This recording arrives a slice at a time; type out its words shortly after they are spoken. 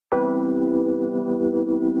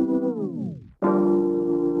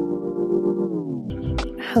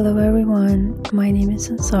Hello everyone, my name is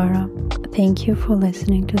Sarah. Thank you for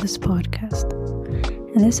listening to this podcast.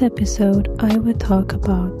 In this episode, I will talk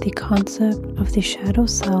about the concept of the shadow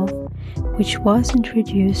self, which was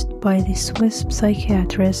introduced by the Swiss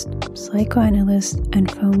psychiatrist, psychoanalyst, and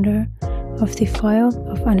founder of the field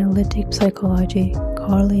of analytic psychology,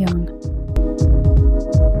 Carl Jung.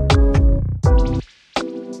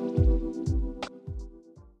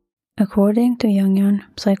 According to Jungian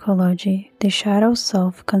psychology, the shadow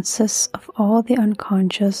self consists of all the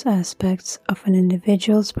unconscious aspects of an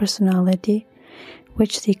individual's personality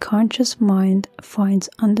which the conscious mind finds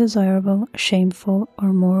undesirable, shameful,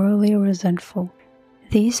 or morally resentful.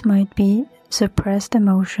 These might be suppressed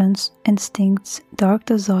emotions, instincts, dark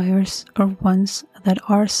desires, or ones that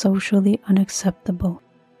are socially unacceptable.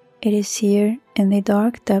 It is here, in the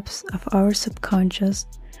dark depths of our subconscious,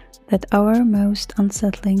 that our most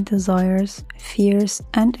unsettling desires, fears,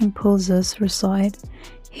 and impulses reside,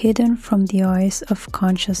 hidden from the eyes of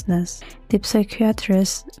consciousness. The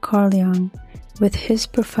psychiatrist Carl Jung, with his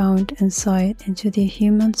profound insight into the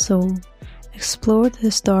human soul, explored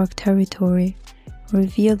this dark territory,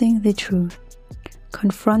 revealing the truth.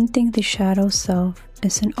 Confronting the shadow self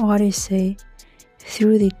is an odyssey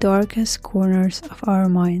through the darkest corners of our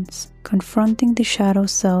minds. Confronting the shadow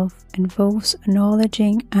self involves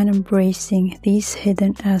acknowledging and embracing these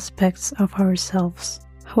hidden aspects of ourselves.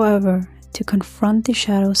 However, to confront the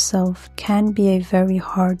shadow self can be a very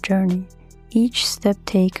hard journey. Each step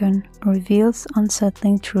taken reveals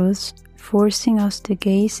unsettling truths, forcing us to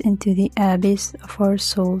gaze into the abyss of our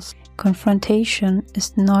souls. Confrontation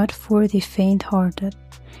is not for the faint-hearted.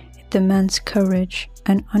 It demands courage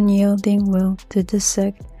and unyielding will to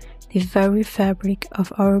dissect the very fabric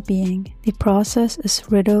of our being. The process is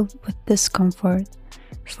riddled with discomfort,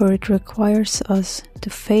 for it requires us to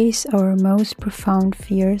face our most profound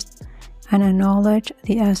fears and acknowledge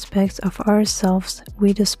the aspects of ourselves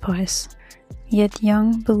we despise. Yet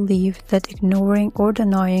Jung believed that ignoring or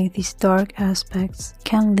denying these dark aspects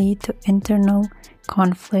can lead to internal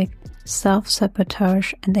conflict,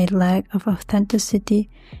 self-sabotage, and a lack of authenticity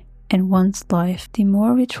in one's life. The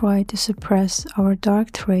more we try to suppress our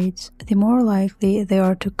dark traits, the more likely they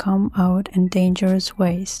are to come out in dangerous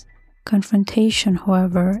ways. Confrontation,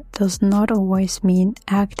 however, does not always mean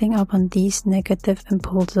acting upon these negative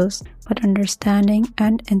impulses, but understanding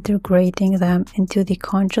and integrating them into the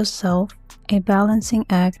conscious self, a balancing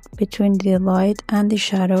act between the light and the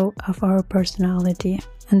shadow of our personality.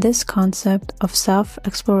 And this concept of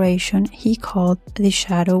self-exploration he called the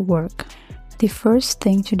shadow work. The first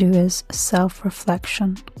thing to do is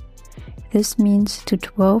self-reflection. This means to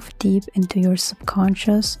delve deep into your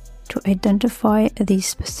subconscious to identify these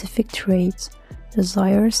specific traits,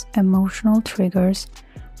 desires, emotional triggers,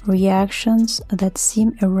 reactions that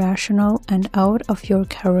seem irrational and out of your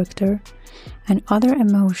character, and other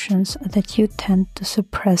emotions that you tend to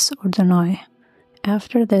suppress or deny.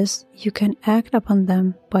 After this, you can act upon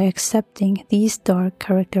them by accepting these dark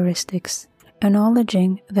characteristics.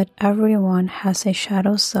 Acknowledging that everyone has a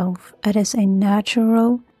shadow self, it is a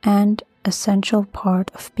natural and essential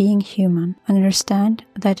part of being human. Understand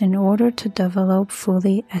that in order to develop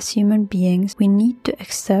fully as human beings, we need to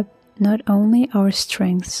accept not only our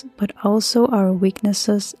strengths, but also our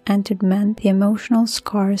weaknesses and to mend the emotional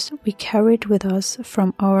scars we carried with us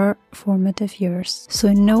from our formative years. So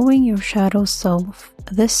in knowing your shadow self,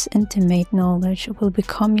 this intimate knowledge will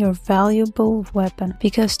become your valuable weapon,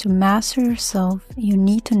 because to master yourself, you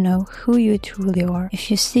need to know who you truly are. If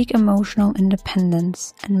you seek emotional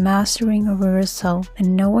independence and mastering over yourself,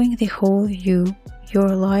 then knowing the whole you,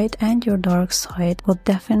 your light and your dark side, will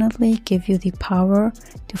definitely give you the power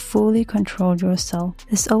to fully control yourself.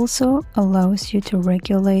 This also allows you to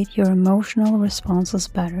regulate your emotional responses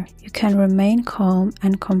better. You can remain calm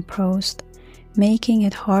and composed, making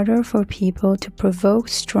it harder for people to provoke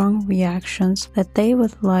strong reactions that they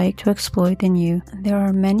would like to exploit in you. There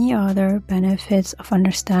are many other benefits of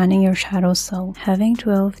understanding your shadow self. Having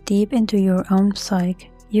delved deep into your own psyche,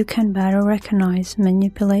 you can better recognize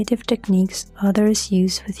manipulative techniques others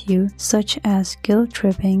use with you, such as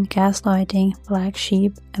guilt-tripping, gaslighting, black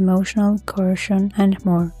sheep, emotional coercion, and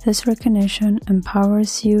more. This recognition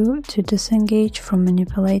empowers you to disengage from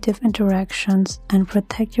manipulative interactions and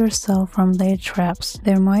protect yourself from their traps.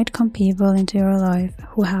 There might come people into your life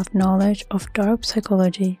who have knowledge of dark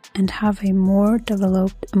psychology and have a more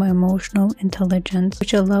developed emotional intelligence,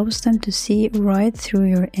 which allows them to see right through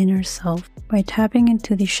your inner self. By tapping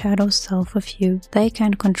into the shadow self of you, they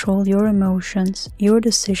can control your emotions, your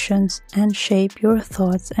decisions, and shape your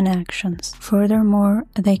thoughts and actions. Furthermore,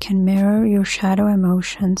 they can mirror your shadow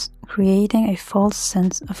emotions, creating a false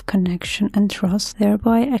sense of connection and trust,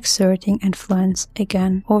 thereby exerting influence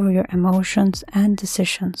again over your emotions and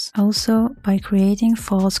decisions. Also, by creating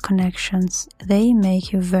false connections, they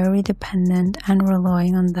make you very dependent and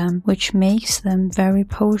relying on them, which makes them very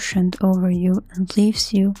potent over you and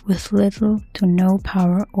leaves you with little to no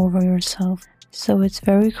power over yourself. So it's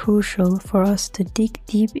very crucial for us to dig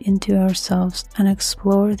deep into ourselves and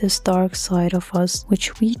explore this dark side of us,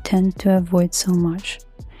 which we tend to avoid so much.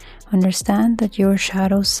 Understand that your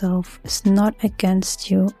shadow self is not against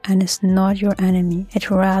you and is not your enemy. It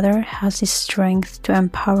rather has the strength to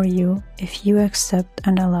empower you if you accept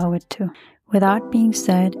and allow it to. With that being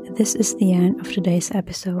said, this is the end of today's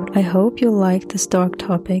episode. I hope you liked this dark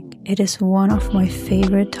topic. It is one of my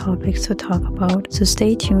favorite topics to talk about, so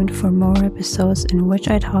stay tuned for more episodes in which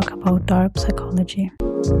I talk about dark psychology.